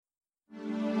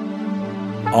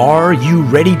Are you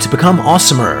ready to become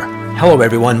awesomer? Hello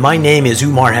everyone, my name is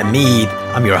Umar Hamid.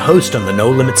 I'm your host on the No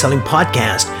Limit Selling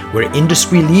podcast, where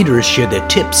industry leaders share their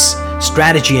tips,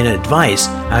 strategy, and advice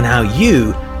on how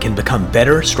you can become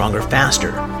better, stronger,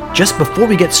 faster. Just before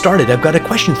we get started, I've got a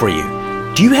question for you.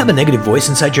 Do you have a negative voice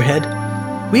inside your head?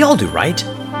 We all do, right?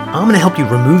 I'm going to help you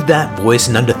remove that voice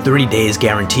in under 30 days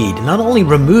guaranteed. Not only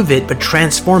remove it, but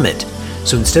transform it.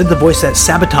 So instead of the voice that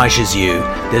sabotages you,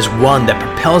 there's one that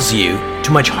propels you to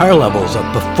much higher levels of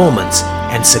performance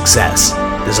and success.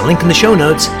 There's a link in the show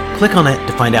notes. Click on it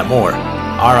to find out more.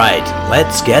 All right,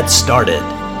 let's get started.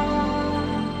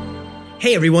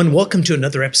 Hey everyone, welcome to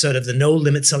another episode of the No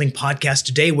Limit Selling podcast.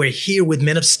 Today we're here with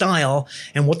Men of Style,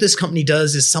 and what this company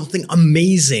does is something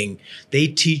amazing. They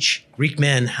teach Greek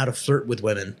men how to flirt with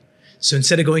women. So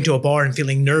instead of going to a bar and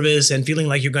feeling nervous and feeling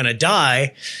like you're going to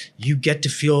die, you get to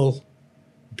feel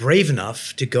brave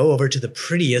enough to go over to the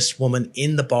prettiest woman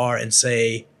in the bar and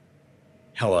say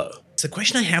hello. So the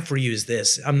question I have for you is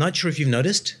this. I'm not sure if you've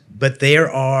noticed, but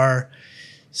there are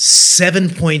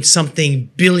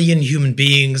 7-point-something billion human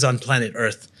beings on planet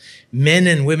Earth. Men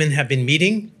and women have been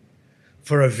meeting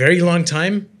for a very long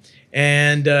time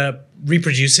and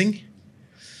reproducing.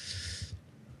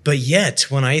 But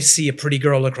yet, when I see a pretty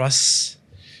girl across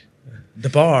the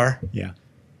bar,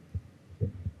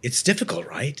 it's difficult,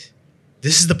 right?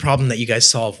 This is the problem that you guys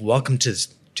solve. Welcome to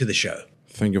the show.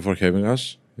 Thank you for having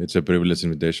us. It's a privileged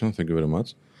invitation. Thank you very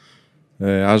much.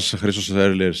 As Christos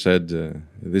earlier said,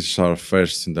 this is our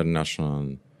first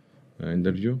international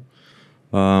interview.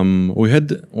 We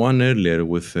had one earlier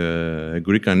with a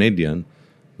Greek Canadian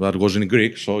that was in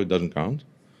Greek, so it doesn't count.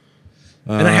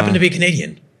 And I happen to be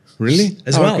Canadian. Really?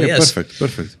 As well, okay, yes.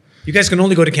 Perfect. You guys can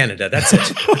only go to Canada. That's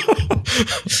it.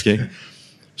 Okay.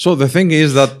 So the thing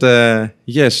is that,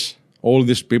 yes, all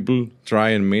these people try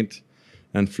and meet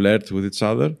and flirt with each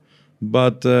other,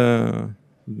 but the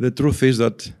truth is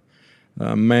that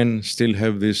men still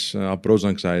have this approach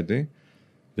anxiety.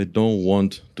 They don't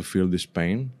want to feel this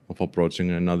pain of approaching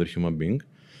another human being.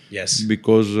 Yes.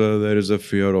 Because there is a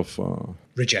fear of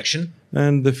rejection.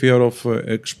 And the fear of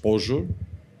exposure,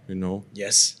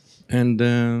 Yes.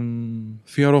 And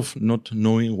fear of not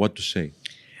knowing what to say.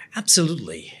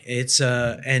 Absolutely. It's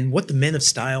and what the Men of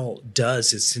Style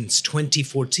does is since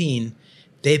 2014,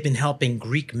 they've been helping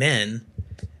Greek men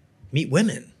meet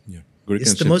women. Yeah. Greek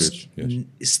it's and the most yes.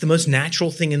 It's the most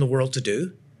natural thing in the world to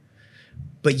do.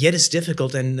 But yet it's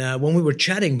difficult. And when we were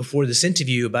chatting before this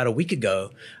interview about a week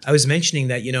ago, I was mentioning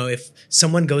that, if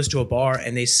someone goes to a bar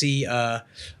and they see a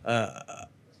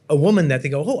woman that they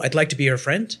go, oh, I'd like to be her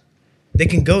friend. They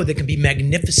can be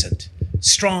magnificent,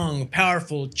 strong,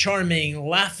 powerful, charming,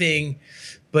 laughing.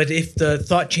 But if the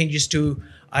thought changes to,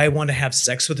 I want to have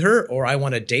sex with her or I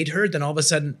want to date her, then all of a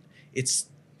sudden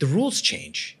the rules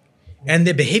change and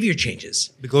the behavior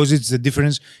changes. Because it's the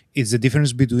difference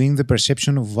between the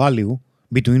perception of value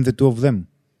between the two of them.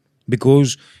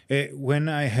 Because when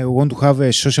I want to have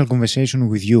a social conversation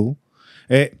with you,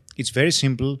 it's very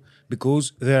simple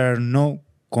because there are no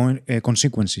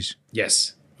consequences.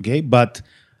 Yes. Okay, but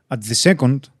at the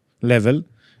second level,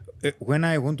 when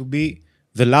I want to be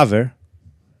the lover,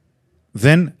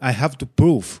 then I have to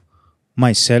prove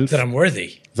myself that I'm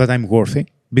worthy,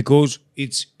 because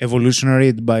it's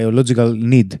evolutionary, biological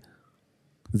need.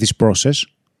 This process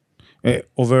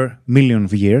over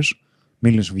millions of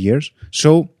years.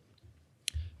 So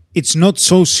it's not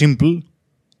so simple.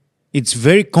 It's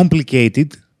very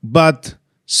complicated, but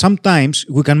sometimes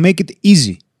we can make it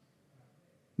easy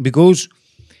because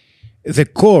the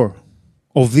core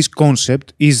of this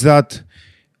concept is that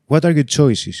what are your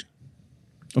choices?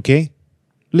 Okay?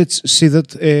 Let's see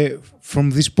that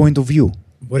from this point of view.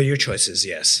 What are your choices?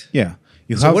 Yes. Yeah.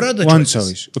 You have what are the one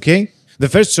choices? choice. Okay? The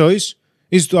first choice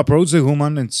is to approach the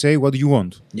woman and say what you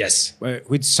want. Yes.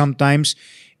 Which sometimes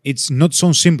it's not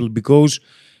so simple because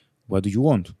what do you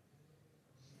want?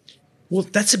 Well,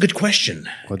 that's a good question.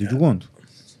 What do you want?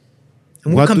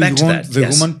 And we'll come back to that. What do you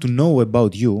want the woman to know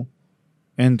about you?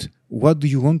 And what do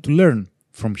you want to learn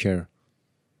from her?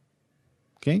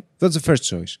 Okay? That's the first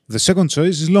choice. The second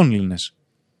choice is loneliness.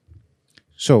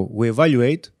 So we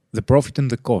evaluate the profit and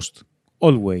the cost,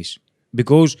 always.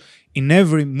 Because in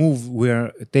every move we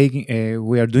are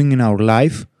doing in our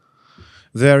life,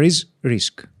 there is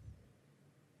risk.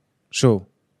 So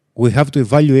we have to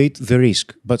evaluate the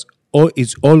risk, but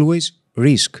it's always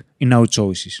risk in our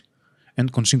choices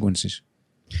and consequences.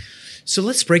 So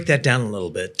let's break that down a little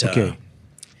bit. Okay.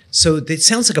 So it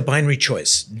sounds like a binary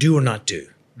choice, do or not do.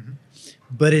 Mm-hmm.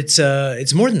 But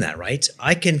it's more than that, right?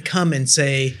 I can come and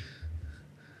say,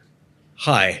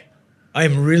 hi,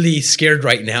 I'm really scared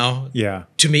right now Yeah.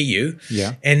 to meet you.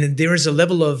 Yeah. And there is a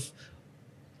level of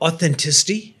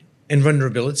authenticity and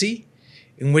vulnerability,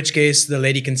 in which case the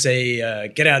lady can say,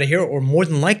 get out of here, or more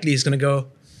than likely is going to go,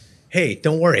 hey,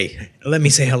 don't worry, let me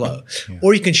say hello. Yeah.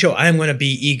 Or you can show, I'm going to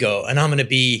be ego and I'm going to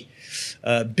be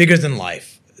bigger than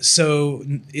life. So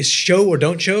is show or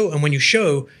don't show? And when you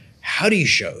show, how do you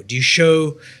show? Do you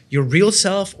show your real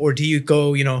self, or do you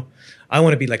go, I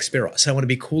want to be like Spiros. I want to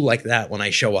be cool like that when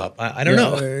I show up. I don't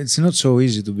know. It's not so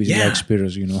easy to be Yeah. like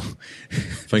Spiros,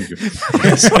 Thank you.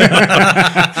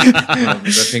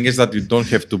 The thing is that you don't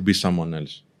have to be someone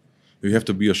else. You have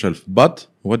to be yourself. But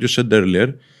what you said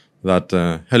earlier, that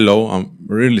hello, I'm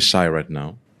really shy right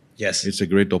now. Yes. It's a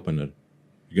great opener.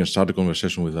 You can start a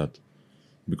conversation with that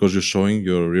because you're showing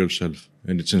your real self,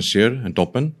 and it's sincere and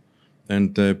open,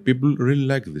 and people really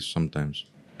like this sometimes.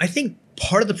 I think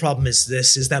part of the problem is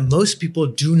that most people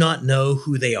do not know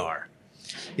who they are.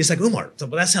 It's like, Umar, well,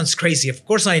 that sounds crazy. Of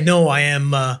course I know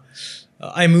I'm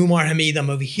Umar Hamid, I'm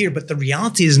over here, but the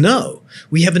reality is no.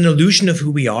 We have an illusion of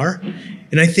who we are.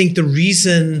 And I think the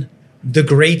reason the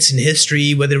greats in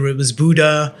history, whether it was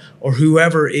Buddha or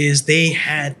whoever, is they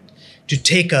had to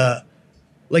take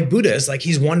like Buddha is like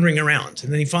he's wandering around,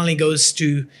 and then he finally goes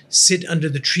to sit under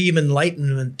the tree of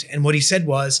enlightenment. And what he said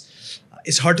was,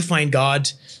 it's hard to find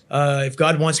God. If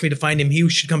God wants me to find him, he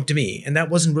should come to me. And that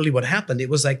wasn't really what happened. It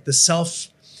was like the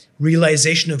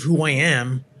self-realization of who I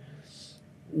am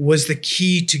was the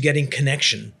key to getting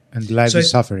connection. And life So is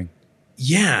suffering.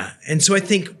 Yeah. And so I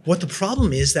think what the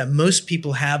problem is that most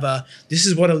people have this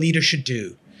is what a leader should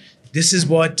do. This is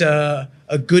what a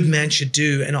good man should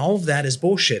do. And all of that is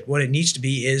bullshit. What it needs to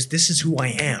be is, this is who I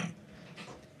am.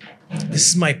 This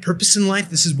is my purpose in life.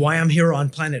 This is why I'm here on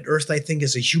planet Earth, I think,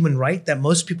 is a human right that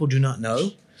most people do not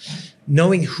know.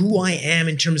 Knowing who I am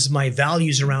in terms of my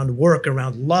values around work,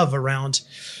 around love, around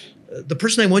the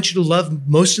person I want you to love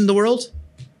most in the world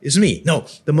is me. No,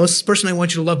 the person I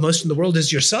want you to love most in the world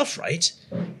is yourself, right?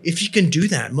 If you can do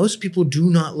that, most people do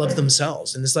not love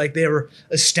themselves. And it's like they're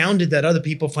astounded that other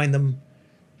people find them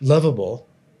lovable.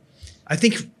 I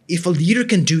think if a leader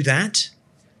can do that,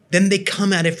 then they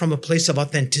come at it from a place of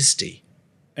authenticity.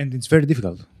 And it's very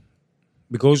difficult.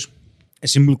 Because a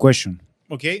simple question.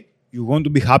 Okay, you want to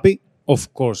be happy?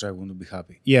 Of course I want to be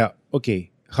happy. Yeah,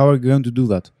 okay. How are you going to do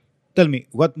that? Tell me,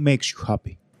 what makes you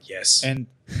happy? Yes. And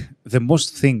the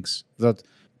most things that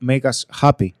make us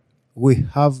happy, we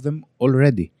have them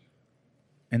already.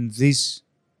 And this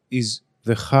is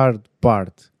the hard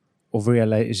part of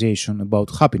realization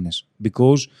about happiness.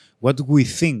 Because what we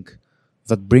think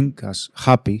that brings us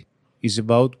happy is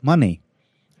about money,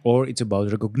 or it's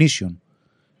about recognition.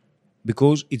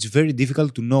 Because it's very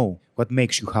difficult to know what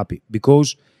makes you happy.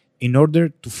 Because in order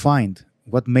to find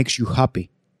what makes you happy,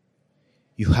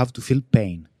 you have to feel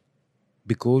pain.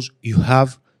 Because you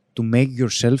have to make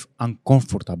yourself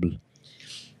uncomfortable.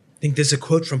 I think there's a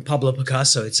quote from Pablo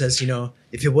Picasso. It says,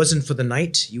 if it wasn't for the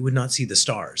night, you would not see the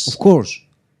stars.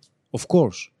 Of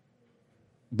course.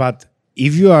 But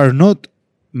if you are not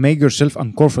make yourself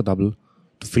uncomfortable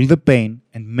to feel the pain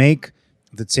and make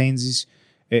the changes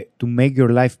to make your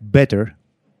life better,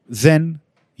 then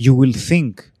you will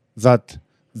think that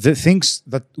the things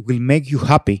that will make you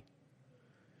happy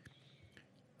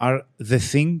are the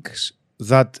things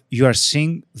that you are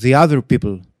seeing the other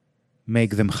people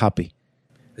make them happy.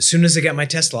 As soon as I get my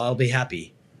Tesla, I'll be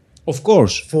happy. Of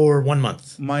course. For 1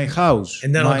 month. My house,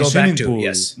 And then my I'll go swimming back to, pool,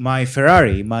 yes. my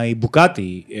Ferrari, my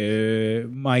Bugatti,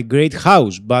 my great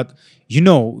house. But,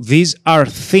 these are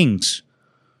things.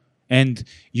 And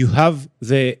you have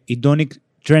the hedonic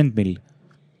treadmill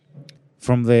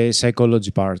from the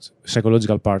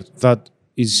psychological part, that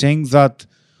is saying that,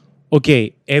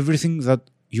 okay, everything that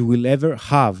you will ever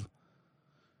have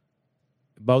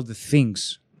about the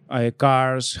things,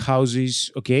 cars,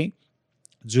 houses, okay,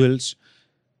 jewels,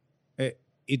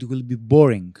 it will be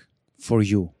boring for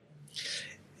you.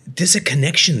 There's a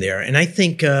connection there. And I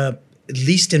think, at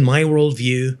least in my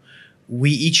worldview,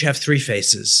 we each have 3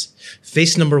 faces.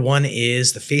 Face number 1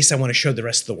 is the face I want to show the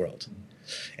rest of the world.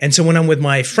 And so when I'm with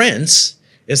my friends,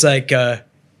 it's like,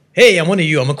 hey, I'm one of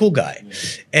you. I'm a cool guy.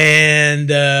 And,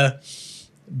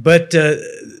 but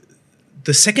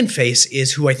the second face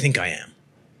is who I think I am.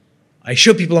 I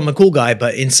show people I'm a cool guy,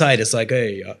 but inside it's like,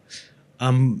 hey,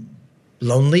 I'm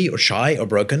lonely or shy or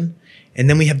broken. And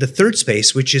then we have the third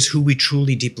space, which is who we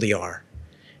truly deeply are.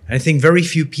 And I think very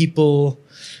few people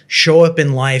show up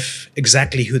in life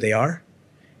exactly who they are.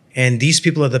 And these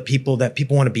people are the people that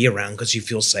people want to be around because you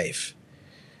feel safe.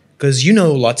 Because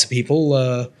lots of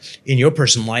people in your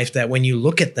personal life that when you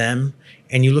look at them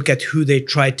and you look at who they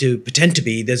try to pretend to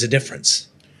be, there's a difference.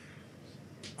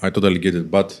 I totally get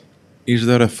it. But is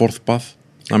there a fourth path?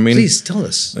 I mean, Please tell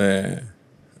us.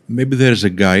 maybe there's a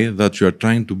guy that you are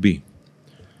trying to be.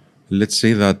 Let's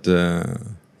say that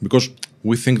because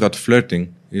we think that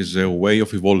flirting is a way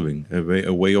of evolving,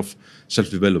 a way of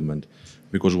self-development.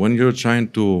 Because when you're trying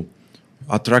to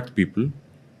attract people,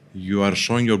 you are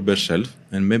showing your best self,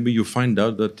 and maybe you find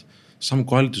out that some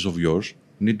qualities of yours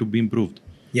need to be improved.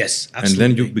 Yes, absolutely.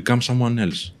 And then you become someone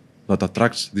else that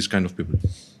attracts this kind of people.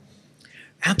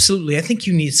 Absolutely. I think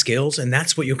you need skills, and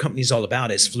that's what your company is all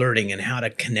about, is flirting and how to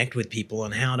connect with people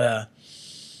and how to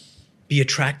be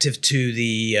attractive to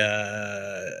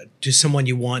to someone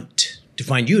you want to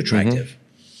find you attractive.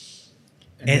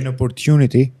 And an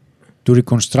opportunity to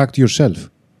reconstruct yourself.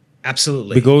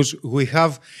 Absolutely. Because we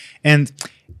have, and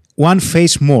one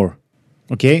phase more,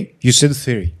 okay? You said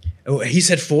theory. Oh, he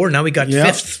said 4, now we got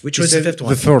fifth. Which He was the said fifth one?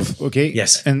 The fourth, okay?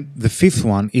 Yes. And the fifth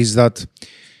one is that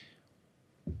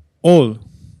all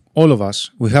of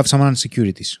us, we have some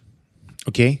insecurities,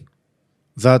 okay?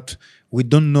 That we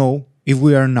don't know if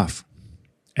we are enough.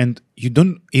 And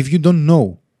if you don't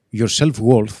know your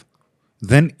self-worth,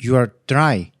 then you are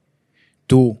trying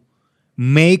to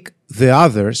make the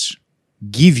others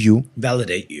give you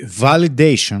Validate you.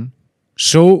 validation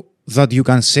so that you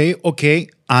can say, okay,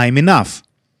 I'm enough.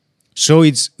 So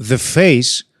it's the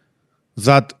phase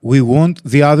that we want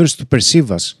the others to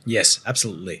perceive us. Yes,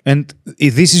 absolutely. And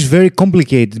this is very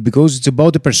complicated because it's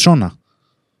about a persona.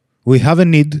 We have a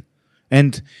need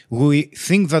and we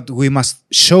think that we must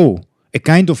show a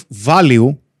kind of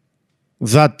value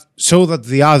that so that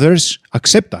the others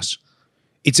accept us.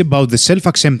 It's about the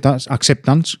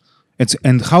self-acceptance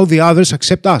and how the others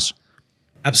accept us.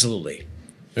 Absolutely.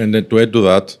 And then to add to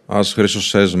that, as Christos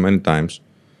says many times,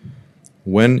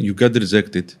 when you get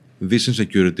rejected, these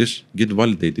insecurities get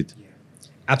validated.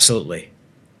 Absolutely.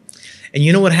 And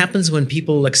you know what happens when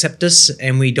people accept us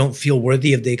and we don't feel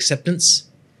worthy of the acceptance?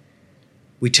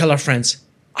 We tell our friends,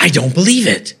 I don't believe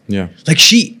it. Yeah.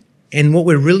 And what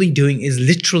we're really doing is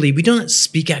literally, we don't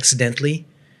speak accidentally.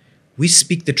 We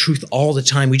speak the truth all the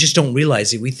time. We just don't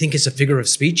realize it. We think it's a figure of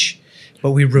speech,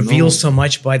 but we reveal so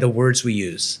much by the words we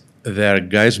use. There are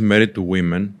guys married to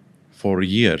women for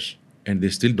years and they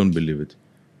still don't believe it.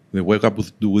 They wake up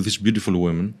with these beautiful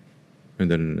women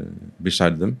and then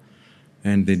beside them,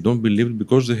 and they don't believe it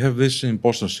because they have this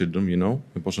imposter syndrome,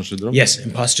 imposter syndrome. Yes,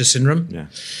 imposter syndrome. Yeah,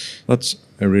 that's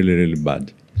really, really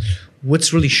bad.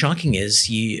 What's really shocking is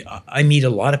I meet a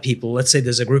lot of people. Let's say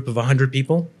there's a group of 100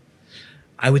 people.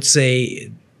 I would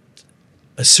say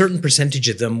a certain percentage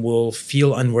of them will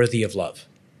feel unworthy of love.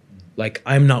 Like,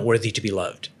 I'm not worthy to be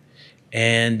loved.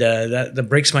 And that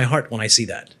breaks my heart when I see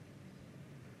that.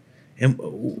 And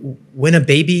when a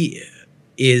baby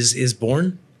is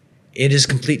born, it is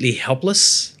completely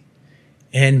helpless.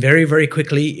 And very, very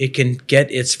quickly, it can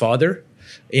get its father.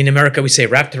 In America, we say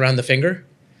wrapped around the finger.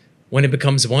 When it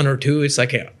becomes 1 or 2, it's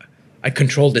like, I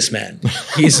control this man.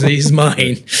 He's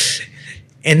mine.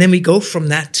 And then we go from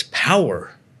that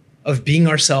power of being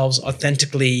ourselves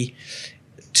authentically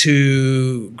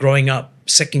to growing up,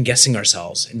 second-guessing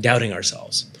ourselves and doubting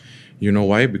ourselves. You know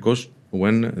why? Because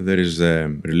when there is a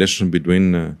relation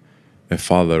between a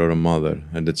father or a mother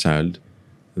and a child,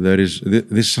 this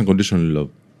is unconditional love.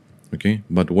 Okay?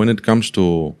 But when it comes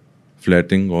to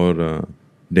flirting or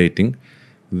dating,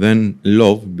 then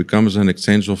love becomes an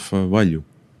exchange of value.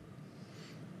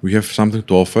 We have something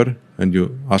to offer and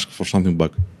you ask for something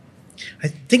back. I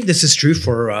think this is true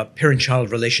for a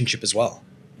parent-child relationship as well.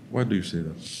 Why do you say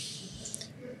that?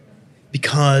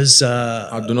 Because...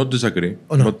 I do not disagree.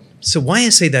 Oh, no. So why I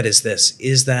say that is this,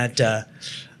 is that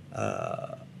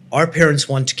our parents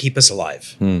want to keep us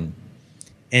alive.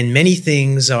 And many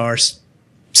things are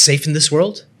safe in this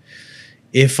world.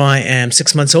 If I am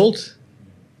 6 months old,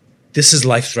 this is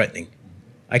life-threatening.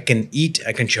 I can eat,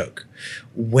 I can choke.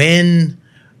 When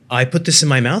I put this in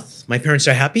my mouth, my parents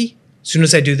are happy. As soon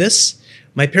as I do this,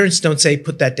 my parents don't say,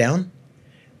 put that down.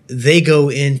 They go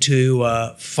into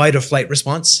fight or flight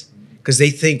response because they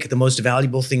think the most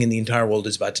valuable thing in the entire world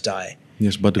is about to die.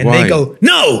 Yes, but and why? And they go,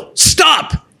 no,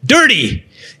 stop, dirty.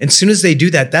 And as soon as they do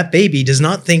that, that baby does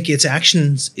not think its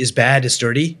actions is bad, is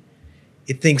dirty.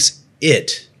 It thinks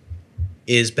it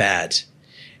is bad.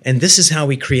 And this is how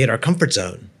we create our comfort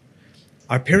zone.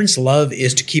 Our parents' love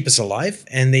is to keep us alive,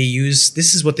 and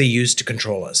this is what they use to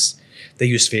control us. They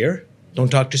use fear. Don't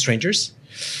talk to strangers.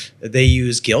 They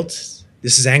use guilt.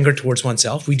 This is anger towards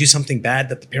oneself. We do something bad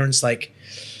that the parents like.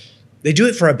 They do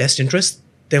it for our best interest.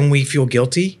 Then we feel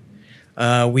guilty.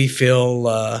 We feel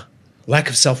lack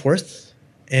of self-worth.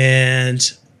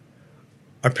 And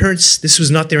our parents, this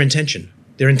was not their intention.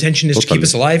 Their intention is to keep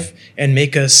us alive and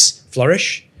make us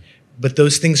flourish. but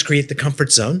those things create the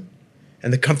comfort zone,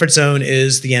 and the comfort zone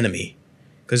is the enemy.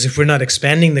 Because if we're not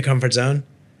expanding the comfort zone,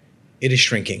 it is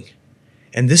shrinking.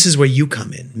 And this is where you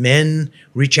come in. Men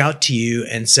reach out to you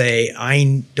and say,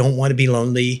 I don't want to be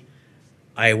lonely.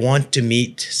 I want to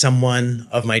meet someone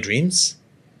of my dreams.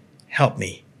 Help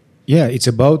me. Yeah, it's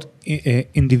about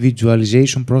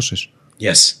individualization process.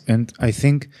 Yes. And I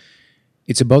think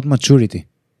it's about maturity.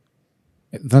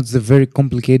 That's the very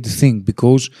complicated thing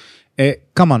because,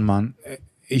 come on, man,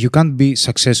 you can't be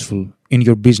successful in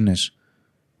your business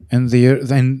and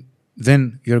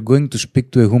then you're going to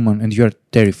speak to a woman and you're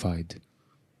terrified.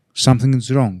 Something is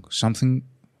wrong. Something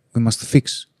we must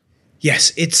fix.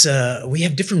 Yes, it's we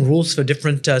have different rules for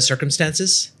different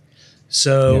circumstances.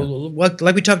 So,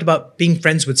 like we talked about being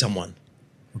friends with someone.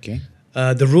 Okay.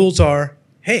 The rules are,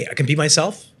 hey, I can be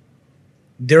myself.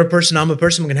 They're a person, I'm a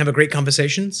person. We're going to have a great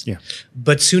conversations. Yeah.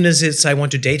 But soon as I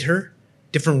want to date her,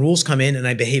 different rules come in and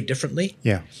I behave differently.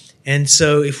 Yeah. And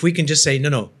so if we can just say,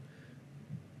 no,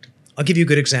 I'll give you a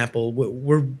good example.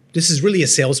 This is really a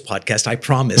sales podcast. I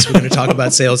promise. We're going to talk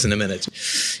about sales in a minute.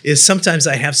 Is sometimes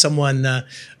I have someone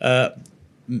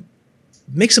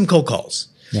make some cold calls.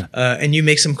 Yeah. And you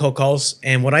make some cold calls.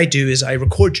 And what I do is I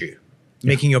record you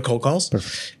making your cold calls.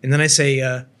 Perfect. And then I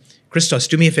say, Christos,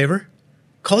 do me a favor.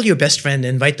 Call your best friend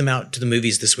and invite them out to the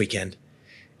movies this weekend.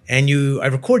 And I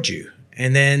record you.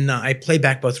 And then I play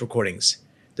back both recordings.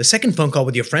 The second phone call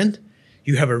with your friend,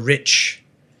 you have a rich,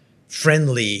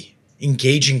 friendly,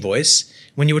 engaging voice.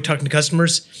 When you were talking to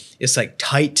customers, it's like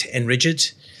tight and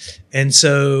rigid. And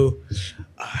so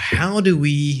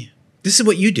this is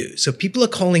what you do. So people are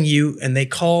calling you and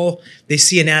they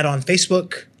see an ad on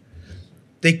Facebook.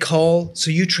 They call,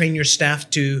 so you train your staff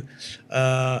to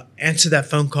answer that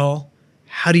phone call.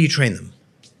 How do you train them?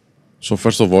 So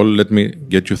first of all, let me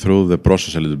get you through the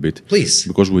process a little bit. Please.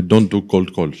 Because we don't do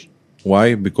cold calls.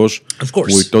 Why? Because of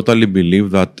course, we totally believe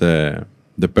that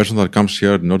the person that comes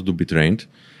here in order to be trained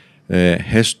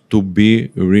has to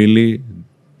be really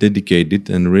dedicated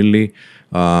and really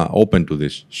open to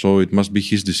this. So it must be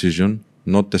his decision,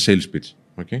 not a sales pitch.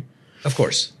 Okay? Of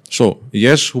course. So,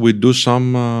 yes, we do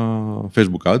some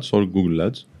Facebook ads or Google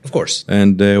ads. Of course.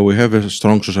 And we have a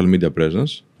strong social media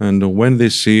presence. And when they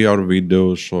see our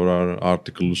videos or our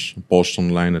articles, posts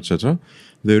online, etc.,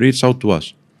 they reach out to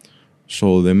us.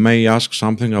 So they may ask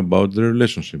something about their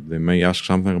relationship. They may ask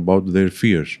something about their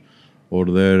fears or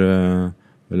their,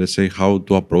 let's say, how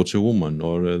to approach a woman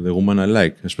or the woman I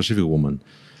like, a specific woman.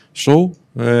 So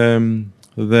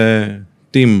the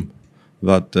team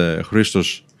that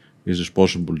Christos is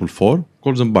responsible for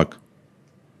calls them back.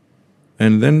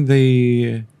 And then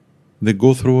they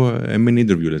go through a mini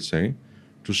interview, let's say,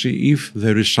 to see if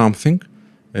there is something,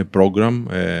 a program,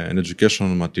 an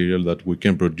educational material that we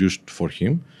can produce for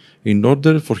him in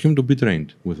order for him to be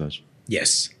trained with us.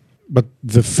 Yes. But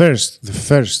the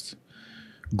first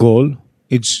goal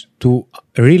is to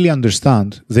really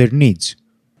understand their needs.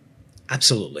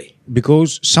 Absolutely.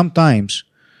 Because sometimes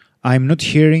I'm not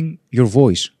hearing your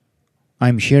voice.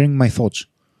 I'm hearing my thoughts.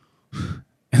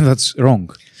 And that's wrong.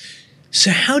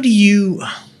 So how do you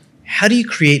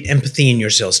create empathy in your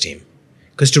sales team?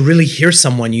 Because to really hear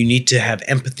someone, you need to have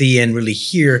empathy and really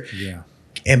hear. Yeah.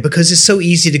 And because it's so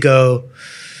easy to go,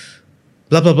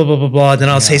 blah, blah, blah, blah, blah, blah, then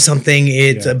I'll say something.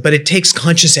 But it takes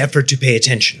conscious effort to pay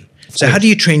attention. So how do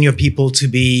you train your people to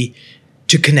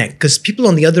connect? Because people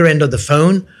on the other end of the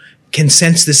phone can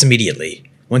sense this immediately.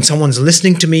 When someone's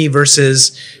listening to me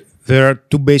versus... There are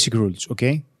two basic rules,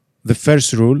 okay? The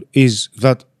first rule is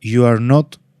that you are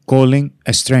not calling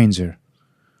a stranger.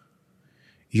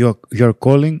 You're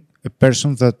calling a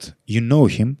person that you know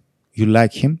him, you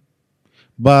like him,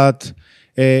 but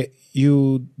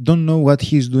you don't know what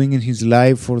he's doing in his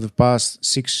life for the past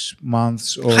 6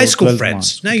 months or high school 12 friends.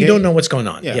 months. Now Okay? you don't know what's going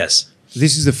on. Yeah. Yes.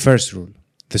 This is the first rule.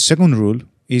 The second rule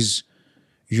is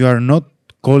you are not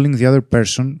calling the other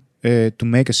person to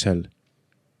make a sell.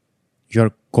 You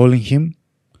are calling him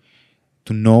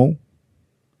to know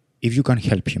if you can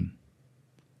help him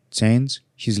change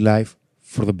his life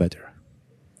for the better.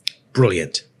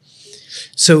 Brilliant.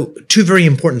 So two very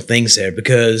important things there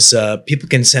because people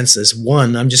can sense this.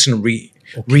 One, I'm just going to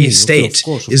restate of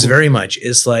course. very much,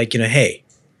 it's like, hey,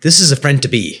 this is a friend to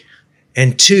be.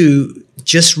 And two,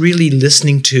 just really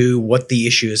listening to what the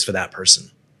issue is for that person.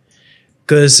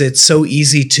 Because it's so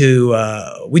easy to,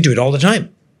 we do it all the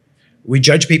time. We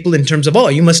judge people in terms of,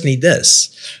 you must need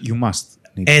this. You must.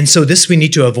 And so this we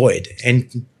need to avoid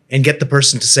and get the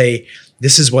person to say,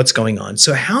 this is what's going on.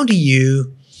 So how do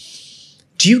you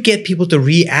get people to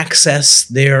re-access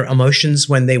their emotions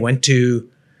when they went to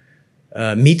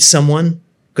meet someone?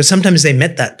 Because sometimes they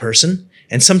met that person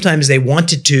and sometimes they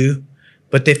wanted to,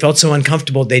 but they felt so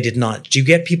uncomfortable they did not. Do you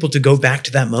get people to go back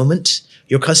to that moment,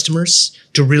 your customers,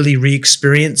 to really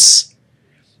re-experience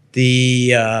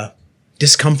the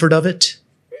discomfort of it?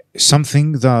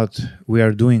 Something that we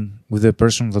are doing with the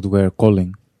person that we are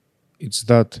calling, it's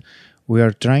that we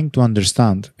are trying to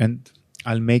understand, and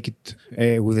I'll make it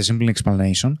with a simple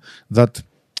explanation, that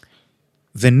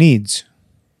the needs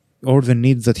or the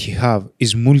need that he have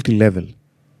is multi-level.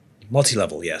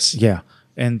 Multi-level, yes. Yeah.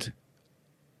 And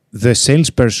the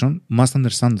salesperson must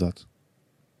understand that.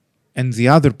 And the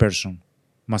other person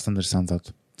must understand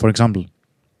that. For example,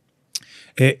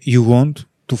 you want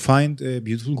to find a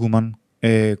beautiful woman,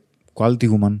 a quality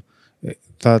woman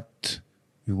that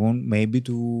you want maybe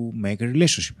to make a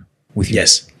relationship with you.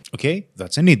 Yes. Okay?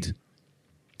 That's a need.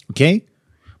 Okay?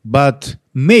 But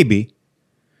maybe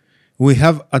we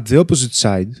have at the opposite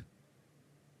side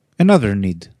another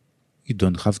need. You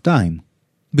don't have time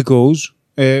because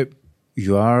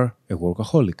you are a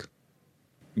workaholic.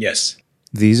 Yes.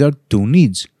 These are two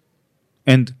needs.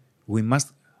 And we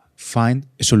must find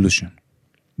a solution.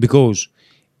 Because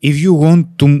if you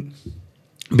want to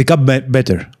become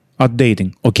better at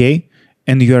dating, okay,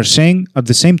 and you are saying at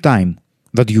the same time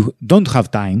that you don't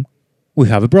have time, we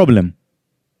have a problem.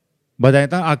 But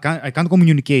I can't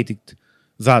communicate it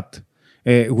that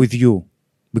with you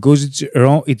because it's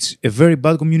wrong. It's a very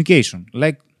bad communication.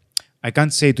 Like, I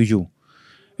can't say to you,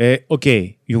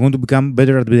 okay, you want to become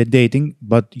better at dating,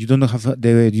 but you don't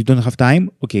have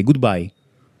time. Okay, goodbye.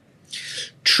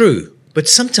 True, but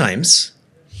sometimes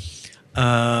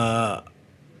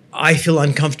I feel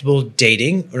uncomfortable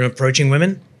dating or approaching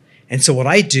women, and so what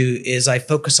I do is I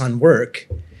focus on work,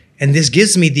 and this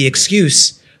gives me the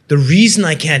excuse. The reason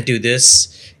I can't do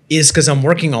this is because I'm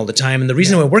working all the time, and the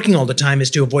reason I'm working all the time is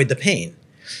to avoid the pain.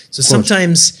 So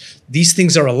sometimes these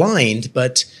things are aligned,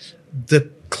 but the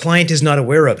client is not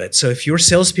aware of it. So if your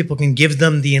salespeople can give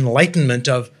them the enlightenment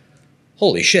of,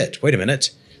 holy shit, wait a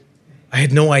minute, I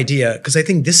had no idea. Because I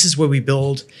think this is where we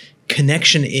build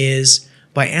connection, is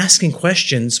by asking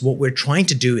questions. What we're trying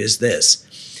to do is this,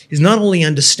 is not only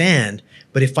understand,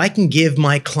 but if I can give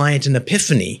my client an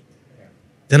epiphany,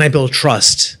 then I build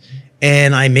trust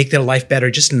and I make their life better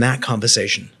just in that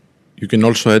conversation. You can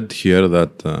also add here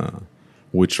that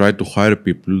we try to hire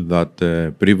people that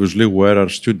previously were our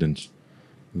students.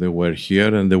 They were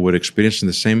here and they were experiencing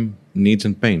the same needs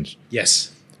and pains.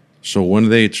 Yes. So when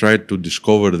they try to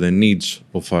discover the needs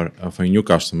of a new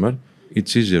customer,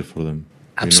 it's easier for them.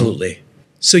 Absolutely.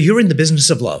 So you're in the business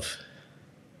of love.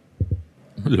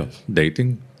 Love,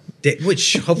 dating.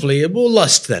 Which hopefully, well,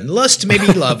 lust then. Lust, maybe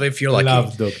love if you're lucky.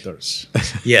 Love doctors.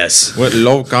 Yes. Well,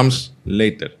 love comes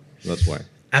later. That's why.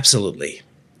 Absolutely.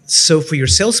 So for your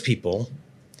salespeople,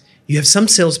 you have some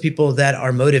salespeople that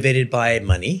are motivated by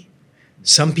money.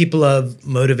 Some people are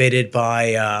motivated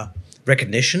by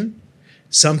recognition.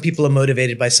 Some people are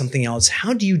motivated by something else.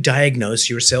 How do you diagnose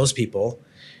your salespeople?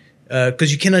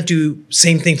 Because you cannot do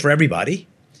same thing for everybody.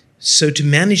 So to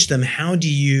manage them, how do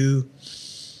you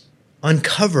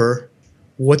uncover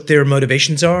what their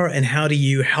motivations are and how do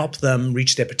you help them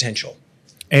reach their potential?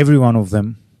 Every one of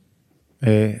them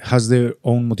has their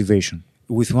own motivation.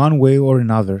 With one way or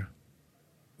another,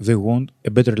 they want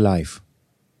a better life.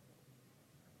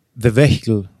 The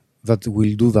vehicle that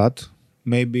will do that,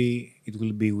 maybe it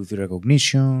will be with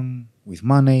recognition, with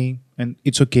money, and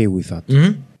it's okay with that.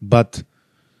 Mm-hmm. But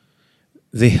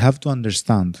they have to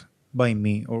understand by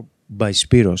me or by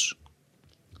Spiros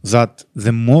that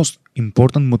the most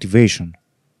important motivation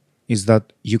is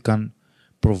that you can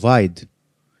provide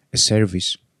a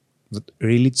service that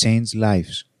really changes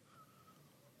lives.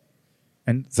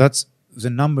 And that's the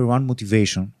number one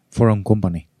motivation for a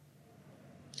company.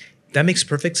 That makes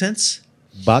perfect sense.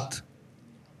 But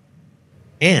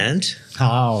And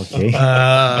okay.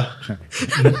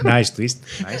 Nice twist.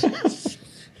 Nice.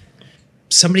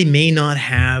 somebody may not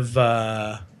have.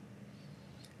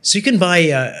 So you can buy.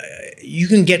 You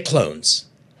can get clones,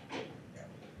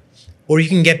 or you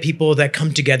can get people that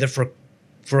come together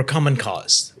for a common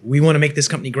cause. We want to make this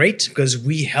company great because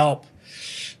we help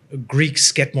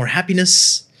Greeks get more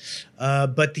happiness.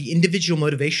 But the individual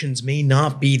motivations may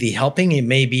not be the helping. It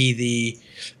may be the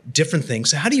different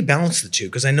things. So how do you balance the two?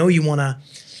 Because I know you want to,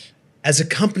 as a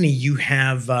company, you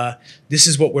have, this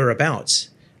is what we're about.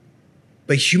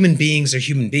 But human beings are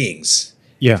human beings.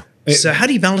 Yeah. So how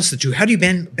do you balance the two? How do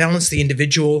you balance the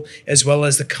individual as well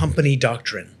as the company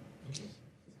doctrine?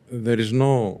 There is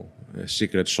no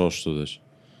secret sauce to this.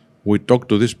 We talk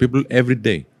to these people every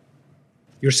day.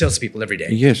 Your salespeople every day.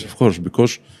 Yes, of course,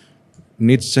 because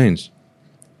needs change.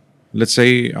 Let's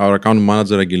say our account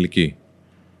manager, Angeliki,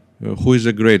 who is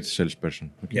a great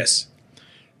salesperson. Okay? Yes.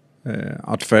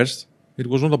 At first, it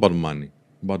was not about money.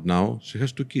 But now she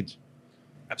has 2 kids.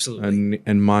 Absolutely.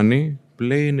 And money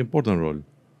play an important role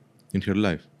in her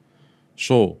life.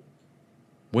 So,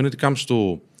 when it comes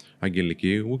to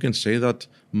Angeliki, we can say that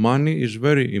money is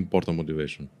very important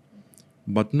motivation.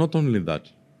 But not only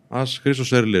that. As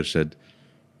Christos earlier said,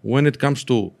 when it comes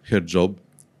to her job,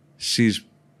 she's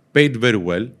paid very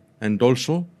well and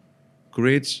also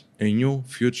creates a new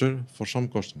future for some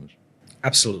customers.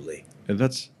 Absolutely. And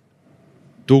that's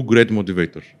 2 great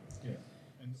motivators.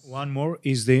 One more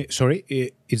is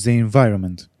it's the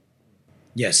environment,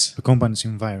 Yes, the company's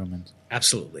environment.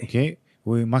 absolutely. Okay,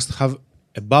 we must have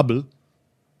a bubble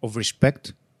of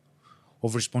respect,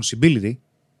 of responsibility,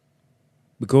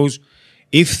 because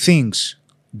if things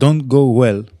don't go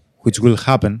well, which will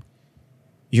happen,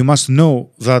 you must know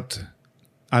that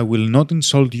I will not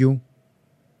insult you,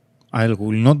 I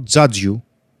will not judge you,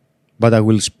 but I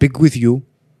will speak with you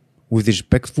with a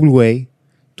respectful way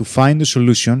to find a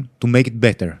solution to make it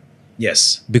better.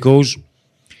 Yes. Because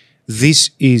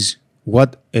this is what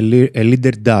a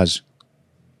leader does,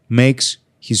 makes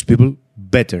his people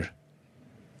better.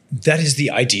 That is the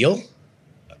ideal,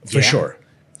 for Yeah. sure.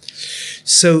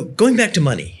 So going back to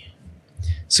money.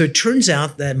 So it turns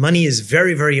out that money is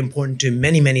very, very important to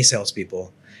many, many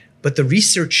salespeople. But the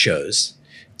research shows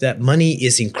that money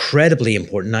is incredibly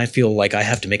important. I feel like I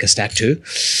have to make a stack too,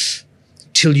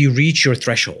 till you reach your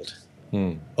threshold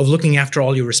of looking after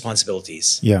all your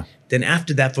responsibilities. Yeah, Then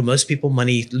after that, for most people,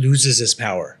 money loses its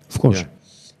power. of course. Yeah.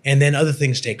 And then other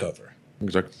things take over.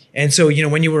 Exactly. And so,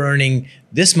 when you were earning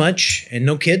this much and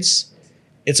no kids,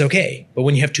 it's okay. But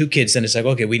when you have 2 kids, then it's like,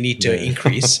 okay, we need to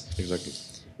increase. Exactly.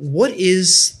 What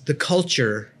is the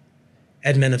culture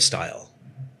at Men of Style?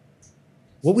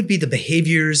 What would be the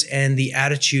behaviors and the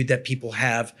attitude that people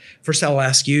have? First, I'll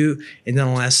ask you, and then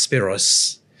I'll ask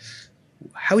Spiros.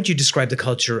 How would you describe the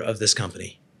culture of this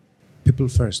company? People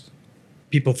first.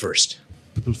 People first.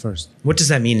 People first. What does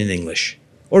that mean in English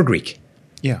or Greek?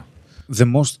 Yeah. The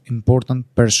most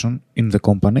important person in the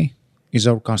company is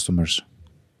our customers.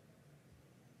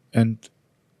 And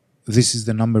this is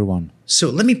the number one, So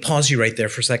let me pause you right there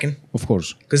for a second, of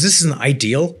course. because this is an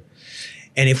ideal.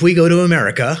 And if we go to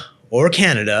America or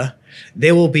Canada,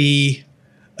 there will be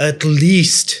at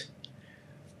least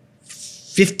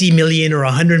 50 million or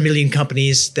 100 million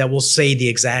companies that will say the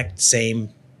exact same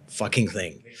fucking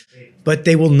thing, but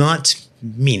they will not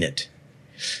mean it.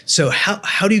 So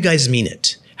how do you guys mean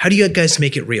it? How do you guys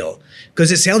make it real?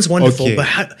 Because it sounds wonderful, Okay.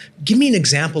 but give me an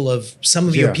example of some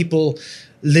of your Yeah. people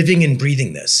living and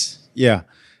breathing this. Yeah.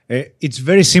 It's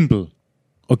very simple.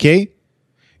 Okay?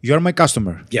 You are my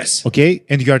customer. Yes. Okay?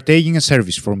 And you are taking a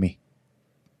service for me.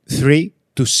 3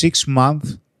 to 6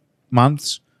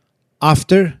 months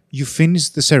after you finish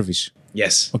the service.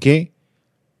 Yes. Okay?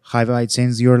 Have I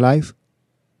changed your life?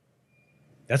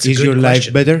 That's a Is good your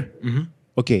question. life better?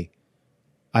 Okay.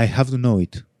 I have to know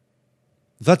it.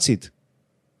 That's it.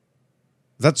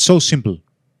 That's so simple.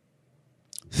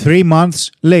 3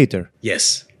 months later,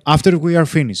 Yes. after we are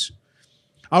finished,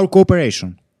 our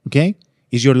cooperation, okay?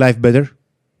 Is your life better?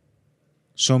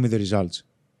 Show me the results.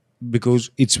 Because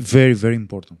it's very, very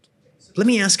important. Let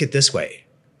me ask it this way,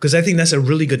 because I think that's a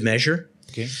really good measure.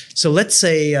 Okay? So let's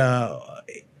say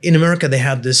in America, they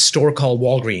have this store called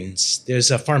Walgreens.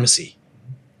 There's a pharmacy.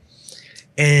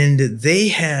 And they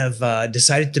have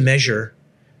decided to measure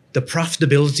the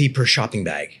profitability per shopping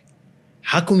bag.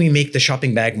 How can we make the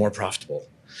shopping bag more profitable?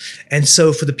 And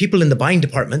so for the people in the buying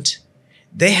department,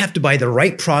 they have to buy the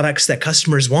right products that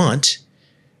customers want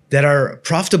that are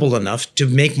profitable enough to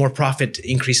make more profit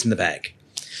increase in the bag.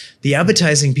 The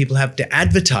advertising people have to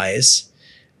advertise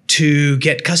to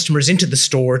get customers into the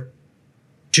store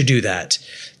to do that.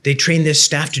 They train their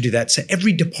staff to do that. So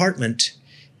every department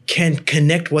can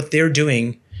connect what they're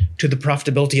doing to the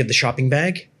profitability of the shopping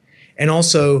bag. And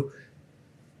also,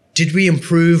 did we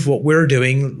improve what we're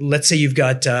doing? Let's say you've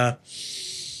got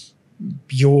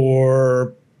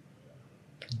your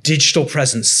digital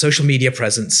presence, social media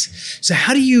presence. So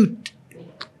how do you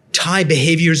tie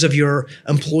behaviors of your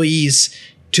employees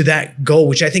to that goal,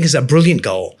 which I think is a brilliant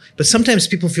goal? But sometimes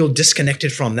people feel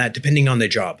disconnected from that depending on their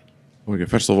job. Okay,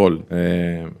 first of all,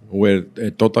 we're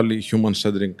a totally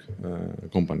human-centric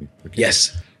company. Okay?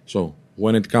 Yes. So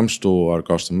when it comes to our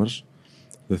customers,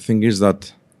 the thing is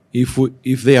that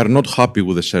if they are not happy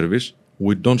with the service,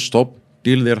 we don't stop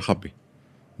till they're happy.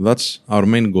 That's our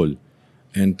main goal.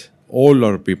 And all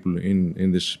our people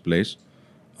in this place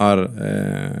are,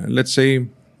 let's say,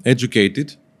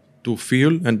 educated to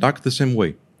feel and act the same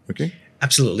way. Okay?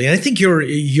 Absolutely. And I think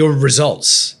your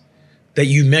results that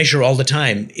you measure all the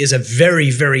time is a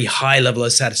very, very high level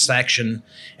of satisfaction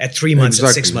at 3 months and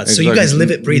 6 months. So you guys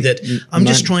live it, breathe it. I'm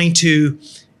just trying to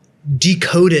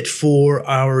decode it for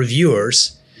our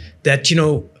viewers that,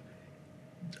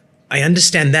 I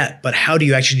understand that, but how do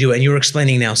you actually do it? And you're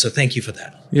explaining now, so thank you for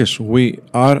that. Yes, we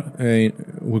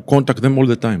contact them all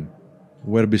the time.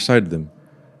 We're beside them.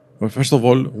 Well, first of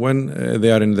all, when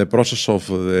they are in the process of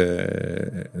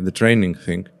the training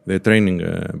thing, the training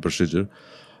procedure,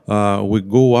 we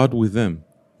go out with them.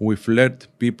 We flirt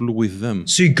people with them.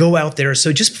 So you go out there.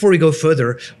 So just before we go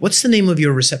further, what's the name of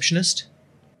your receptionist?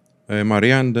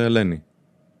 Maria and Lenny.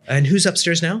 And who's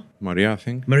upstairs now? Maria, I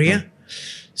think. Maria?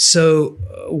 So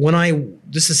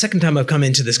this is the second time I've come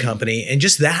into this company, and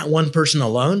just that one person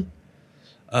alone,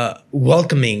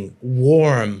 welcoming,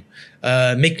 warm,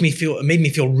 made me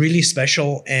feel really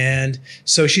special. And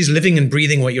so she's living and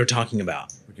breathing what you're talking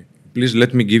about. Okay. Please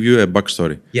let me give you a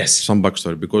backstory. Yes. Some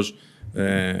backstory, because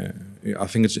I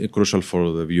think it's crucial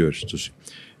for the viewers to see.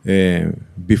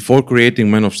 Before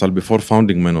creating Men of Style, before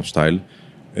founding Men of Style,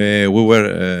 we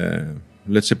were,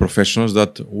 let's say, professionals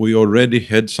that we already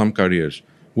had some careers.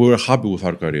 We were happy with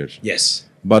our careers. Yes.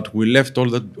 But we left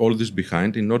all this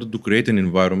behind in order to create an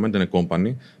environment and a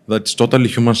company that's totally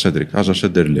human-centric, as I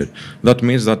said earlier. That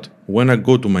means that when I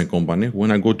go to my company,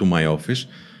 when I go to my office,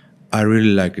 I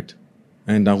really like it.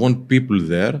 And I want people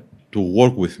there to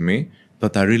work with me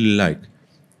that I really like.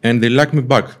 And they like me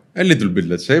back. A little bit,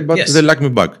 let's say, but yes. They like me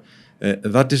back.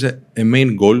 That is a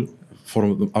main goal for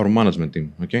our management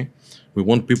team, okay? We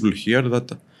want people here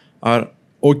that are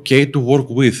okay to work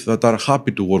with, that are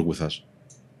happy to work with us.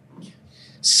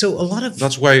 So a lot of...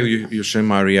 That's why you say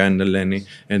Maria and Eleni,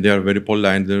 and they are very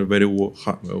polite, they're very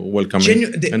welcoming.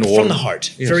 And from the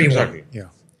heart. Yes, very exactly. warm. Yeah.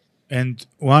 And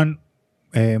one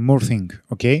more thing,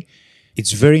 okay?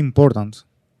 It's very important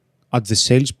at the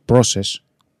sales process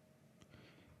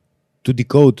to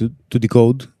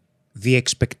decode the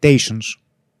expectations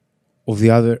of the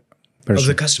other person. Of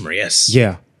the customer, yes.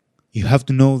 Yeah. You have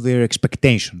to know their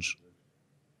expectations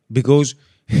because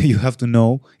you have to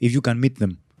know if you can meet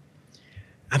them.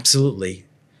 Absolutely.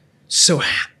 So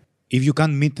if you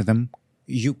can't meet them,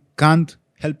 you can't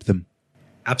help them.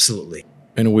 Absolutely.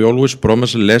 And we always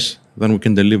promise less than we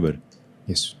can deliver.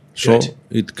 Yes. So Good.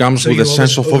 it comes with a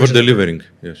sense of over-delivering.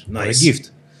 Yes. Nice. A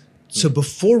gift. So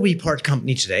before we part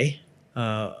company today,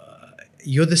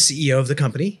 you're the CEO of the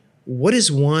company. What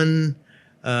is one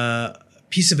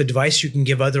piece of advice you can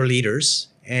give other leaders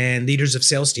and leaders of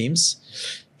sales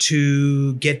teams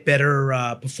to get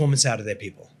better performance out of their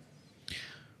people?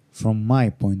 From my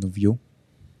point of view,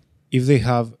 if they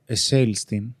have a sales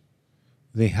team,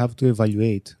 they have to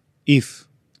evaluate if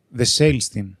the sales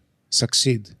team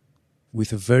succeed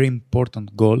with a very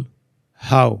important goal,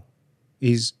 how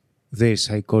is their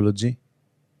psychology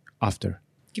after.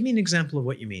 Give me an example of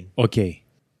what you mean. Okay.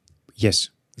 Yes,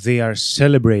 they are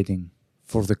celebrating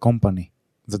for the company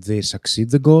that they succeed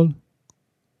the goal,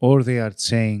 or they are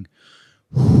saying,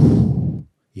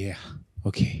 yeah,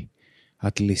 okay,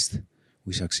 at least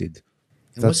we succeed.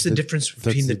 And what's the difference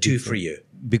between the two for you?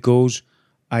 Because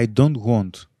I don't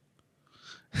want,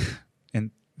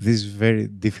 and this is very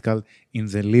difficult in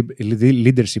the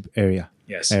leadership area.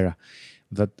 Yes. Era,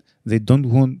 that I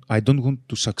don't want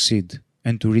to succeed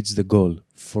and to reach the goal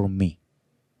for me.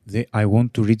 I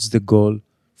want to reach the goal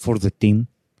for the team,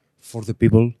 for the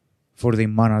people, for the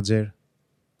manager,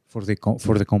 for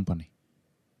the company.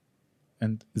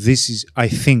 And this is, I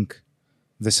think,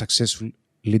 the successful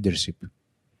leadership.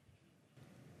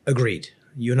 Agreed.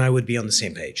 You and I would be on the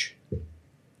same page.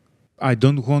 I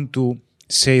don't want to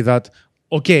say that,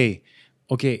 okay,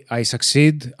 I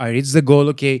succeed, I reach the goal,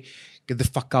 okay, get the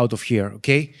fuck out of here,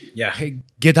 okay? Yeah. Hey,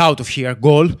 get out of here,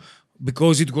 goal,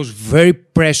 because it was very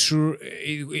pressure,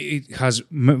 it has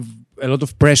a lot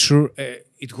of pressure,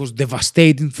 it was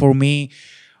devastating for me.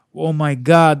 Oh my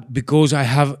God, because I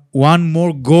have one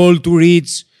more goal to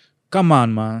reach. Come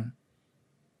on, man.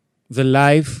 The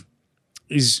life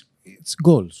it's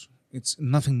goals. It's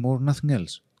nothing more, nothing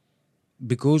else.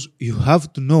 Because you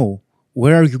have to know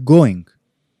where are you going.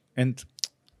 And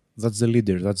that's the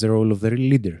leader. That's the role of the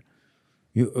leader.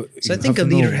 So I think a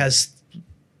leader has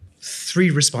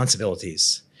 3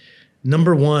 responsibilities.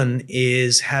 Number 1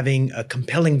 is having a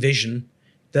compelling vision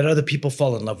that other people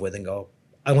fall in love with and go,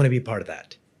 I want to be part of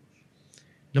that.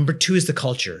 Number 2 is the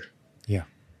culture. Yeah.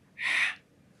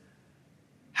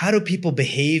 How do people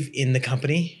behave in the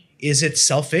company? Is it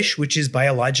selfish, which is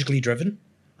biologically driven?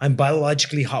 I'm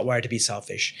biologically hotwired to be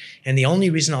selfish. And the only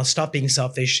reason I'll stop being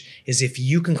selfish is if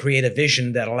you can create a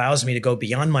vision that allows me to go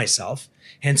beyond myself.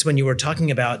 Hence, when you were talking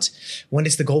about when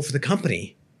is the goal for the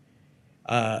company,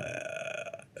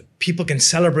 people can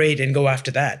celebrate and go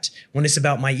after that. When it's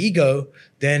about my ego,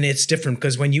 then it's different,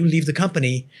 because when you leave the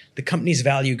company's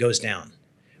value goes down.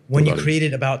 When you create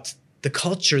it about the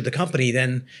culture, the company,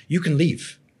 then you can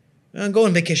leave. Go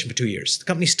on vacation for 2 years. The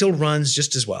company still runs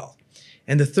just as well.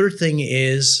 And the third thing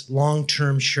is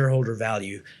long-term shareholder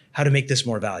value, how to make this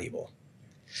more valuable.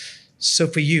 So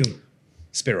for you,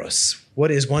 Spiros,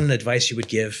 what is one advice you would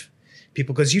give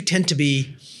people? Because you tend to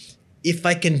be, if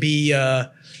I can be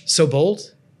so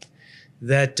bold,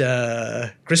 that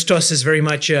Christos is very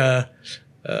much the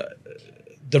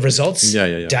results,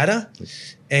 data,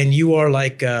 and you are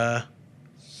like the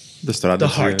strategy, the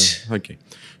heart. Okay.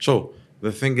 So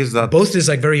the thing is that both is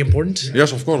like very important.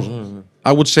 Yes, of course.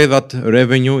 I would say that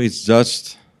revenue is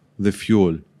just the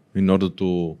fuel in order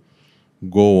to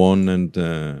go on and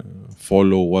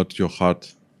follow what your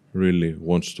heart really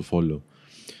wants to follow.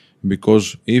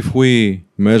 Because if we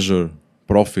measure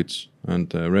profits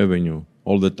and revenue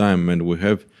all the time, and we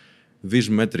have these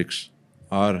metrics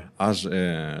are as,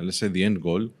 let's say, the end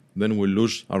goal, then we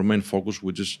lose our main focus,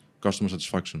 which is customer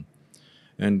satisfaction.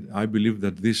 And I believe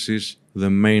that this is the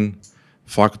main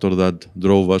factor that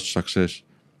drove us to success,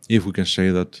 if we can say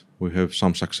that we have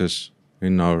some success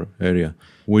in our area.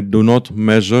 We do not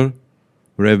measure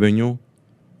revenue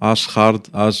as hard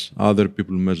as other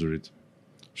people measure it.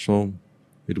 So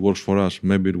it works for us.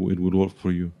 Maybe it would work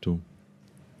for you too.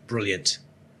 Brilliant.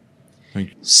 Thank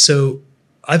you. So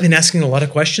I've been asking a lot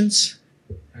of questions.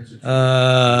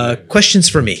 Questions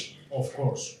for me. Of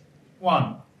course.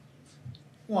 One.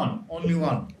 Only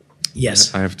one.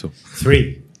 Yes. I have to.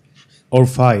 3 or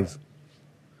 5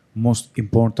 most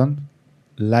important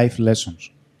life lessons.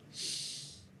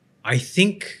 I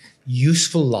think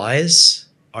useful lies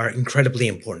are incredibly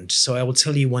important. So I will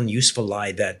tell you one useful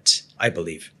lie that I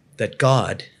believe, that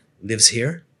God lives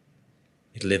here,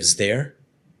 it lives there,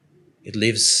 it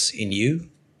lives in you.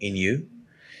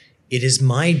 It is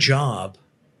my job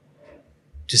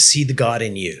to see the God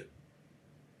in you.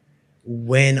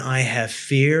 When I have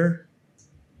fear,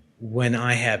 when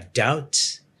I have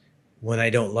doubt, when I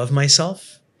don't love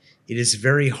myself, it is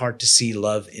very hard to see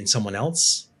love in someone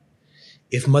else.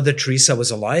 If Mother Teresa was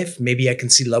alive, maybe I can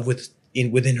see love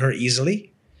within her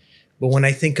easily. But when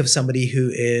I think of somebody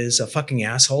who is a fucking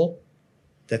asshole,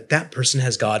 that person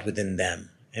has God within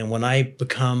them. And when I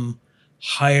become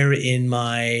higher in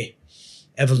my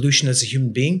evolution as a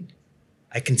human being,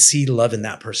 I can see love in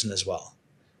that person as well.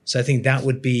 So I think that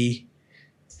would be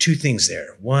 2 things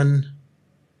there. One,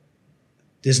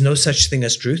 there's no such thing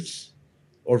as truth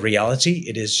or reality.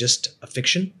 It is just a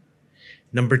fiction.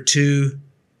 Number 2,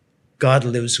 God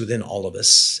lives within all of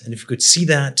us. And if you could see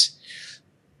that,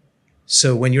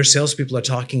 so when your salespeople are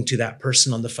talking to that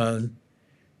person on the phone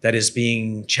that is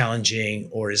being challenging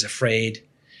or is afraid,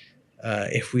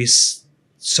 if we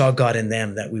saw God in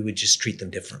them, that we would just treat them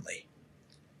differently.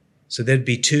 So there'd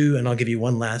be 2, and I'll give you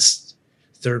one last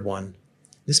third one.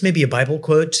 This may be a Bible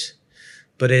quote,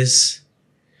 but is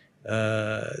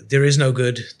there is no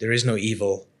good, there is no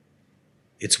evil.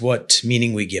 It's what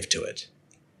meaning we give to it.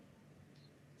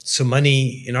 So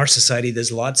money, in our society,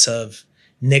 there's lots of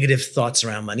negative thoughts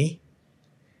around money.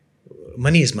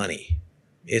 Money is money.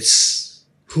 It's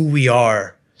who we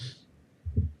are.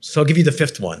 So I'll give you the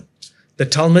 5th one. The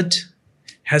Talmud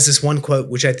has this one quote,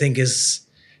 which I think is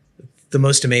the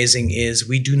most amazing, is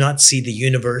we do not see the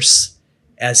universe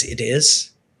as it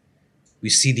is. We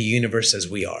see the universe as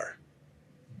we are.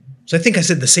 So I think I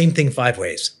said the same thing 5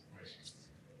 ways.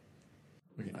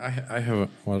 Okay, I have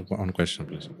one question,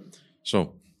 please.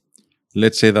 So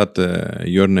let's say that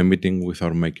you're in a meeting with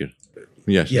our maker.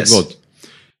 Yes. God.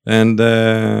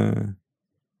 And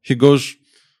he goes,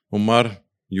 Omar,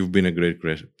 you've been a great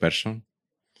person.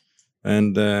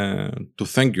 And to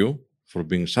thank you for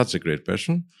being such a great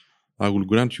person, I will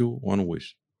grant you one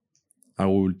wish. I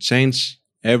will change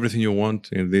everything you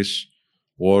want in this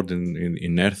world,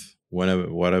 in earth,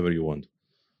 whatever you want.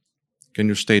 Can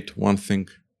you state one thing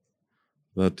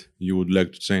that you would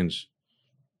like to change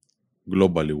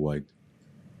globally wide?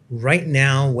 Right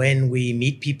now, when we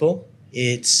meet people,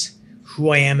 it's who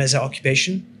I am as an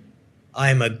occupation.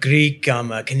 I'm a Greek,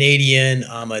 I'm a Canadian,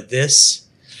 I'm a this.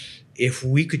 If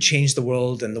we could change the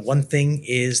world, and the one thing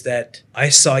is that I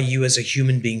saw you as a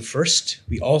human being first.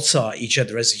 We all saw each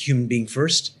other as a human being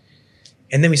first.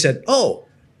 And then we said, oh,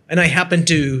 and I happen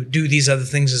to do these other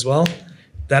things as well.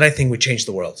 That I think would change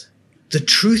the world. The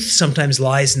truth sometimes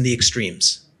lies in the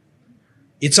extremes.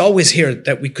 It's always here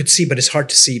that we could see, but it's hard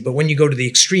to see. But when you go to the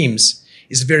extremes,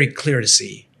 it's very clear to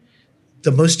see.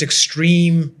 The most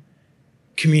extreme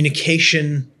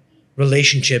communication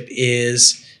relationship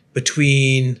is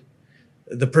between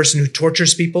the person who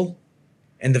tortures people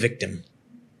and the victim.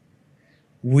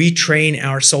 we train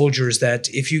our soldiers that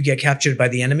if you get captured by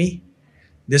the enemy,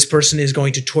 this person is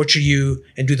going to torture you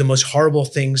and do the most horrible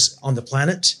things on the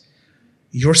planet.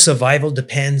 Your survival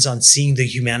depends on seeing the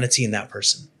humanity in that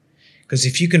person. Because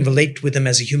if you can relate with them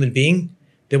as a human being,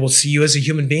 they will see you as a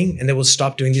human being and they will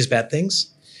stop doing these bad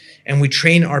things. And we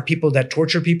train our people that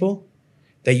torture people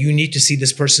that you need to see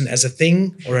this person as a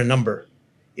thing or a number.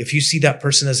 If you see that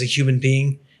person as a human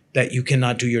being, that you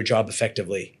cannot do your job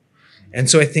effectively. And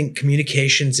so I think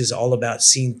communications is all about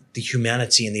seeing the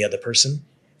humanity in the other person.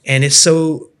 And it's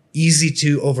so easy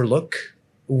to overlook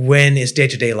when it's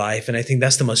day-to-day life. And I think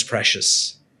that's the most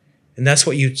precious. And that's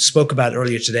what you spoke about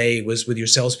earlier today was with your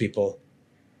salespeople.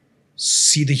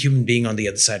 See the human being on the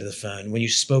other side of the phone. When you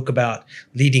spoke about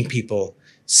leading people,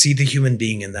 see the human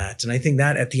being in that. And I think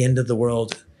that at the end of the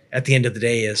world, at the end of the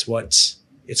day, is what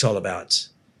it's all about.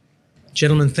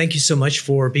 Gentlemen, thank you so much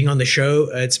for being on the show.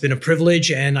 It's been a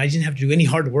privilege, and I didn't have to do any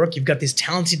hard work. You've got these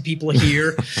talented people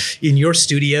here in your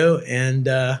studio, and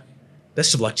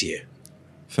best of luck to you.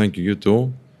 Thank you, you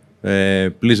too.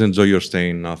 Please enjoy your stay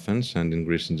in Athens and in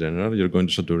Greece in general. You're going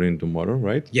to Santorini tomorrow,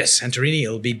 right? Yes, Santorini,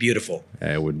 it'll be beautiful.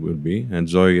 It will be.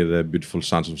 Enjoy the beautiful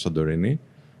suns of Santorini,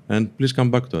 and please come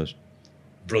back to us.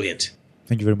 Brilliant.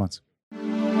 Thank you very much.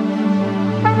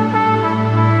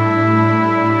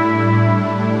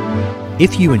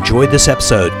 If you enjoyed this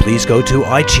episode, please go to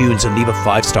iTunes and leave a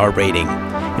 5-star rating.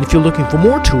 And if you're looking for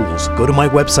more tools, go to my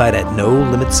website at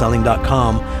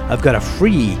nolimitselling.com. I've got a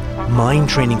free mind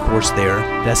training course there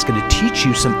that's going to teach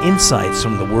you some insights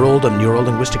from the world of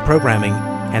neuro-linguistic programming,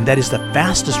 and that is the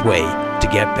fastest way to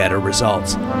get better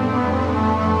results.